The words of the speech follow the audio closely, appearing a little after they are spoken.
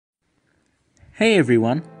Hey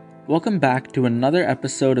everyone, welcome back to another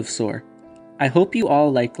episode of SOAR. I hope you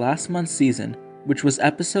all liked last month's season, which was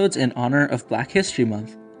episodes in honor of Black History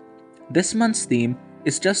Month. This month's theme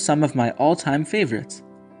is just some of my all-time favorites.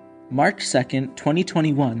 March 2nd,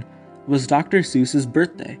 2021 was Dr. Seuss's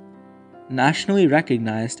birthday, nationally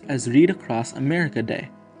recognized as Read Across America Day.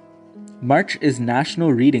 March is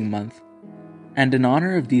National Reading Month, and in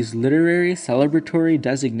honor of these literary celebratory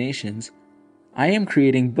designations, I am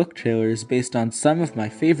creating book trailers based on some of my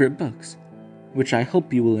favorite books, which I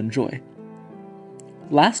hope you will enjoy.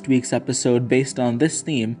 Last week's episode based on this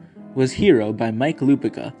theme was Hero by Mike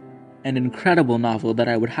Lupica, an incredible novel that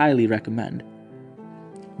I would highly recommend.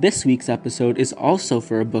 This week's episode is also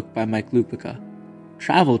for a book by Mike Lupica,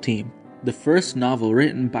 Travel Team, the first novel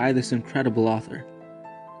written by this incredible author.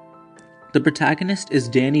 The protagonist is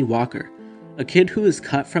Danny Walker, a kid who is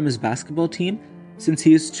cut from his basketball team since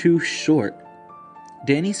he is too short.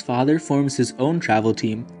 Danny's father forms his own travel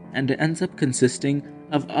team, and it ends up consisting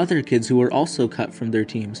of other kids who were also cut from their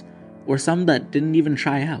teams, or some that didn't even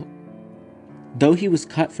try out. Though he was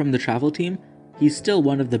cut from the travel team, he's still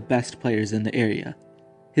one of the best players in the area.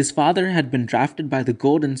 His father had been drafted by the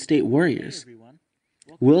Golden State Warriors.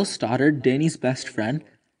 Will Stoddard, Danny's best friend,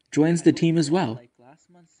 joins the team as well.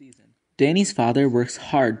 Danny's father works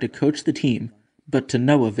hard to coach the team, but to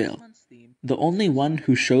no avail. The only one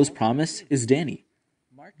who shows promise is Danny.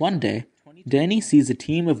 One day, Danny sees a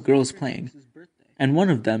team of girls playing, and one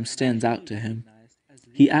of them stands out to him.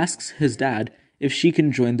 He asks his dad if she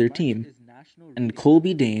can join their team, and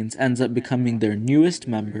Colby Danes ends up becoming their newest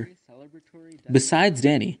member. Besides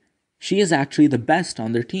Danny, she is actually the best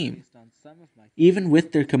on their team. Even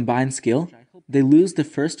with their combined skill, they lose the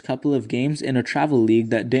first couple of games in a travel league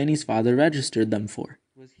that Danny's father registered them for.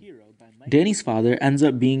 Danny's father ends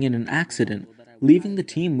up being in an accident, leaving the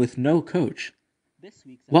team with no coach.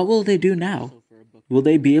 What will they do now? Will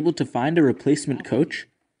they be able to find a replacement coach?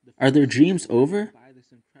 Are their dreams over?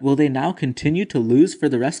 Will they now continue to lose for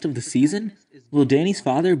the rest of the season? Will Danny's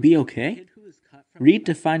father be okay? Read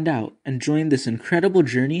to find out and join this incredible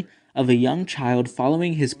journey of a young child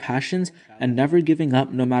following his passions and never giving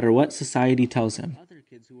up no matter what society tells him.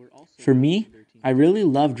 For me, I really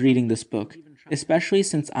loved reading this book, especially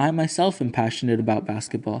since I myself am passionate about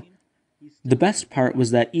basketball. The best part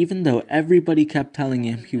was that even though everybody kept telling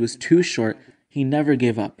him he was too short, he never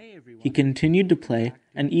gave up. He continued to play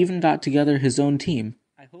and even got together his own team.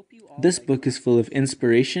 This book is full of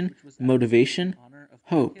inspiration, motivation,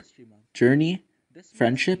 hope, journey,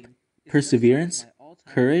 friendship, perseverance,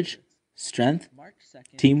 courage, strength,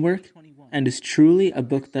 teamwork, and is truly a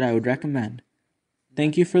book that I would recommend.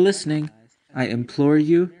 Thank you for listening. I implore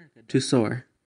you to soar.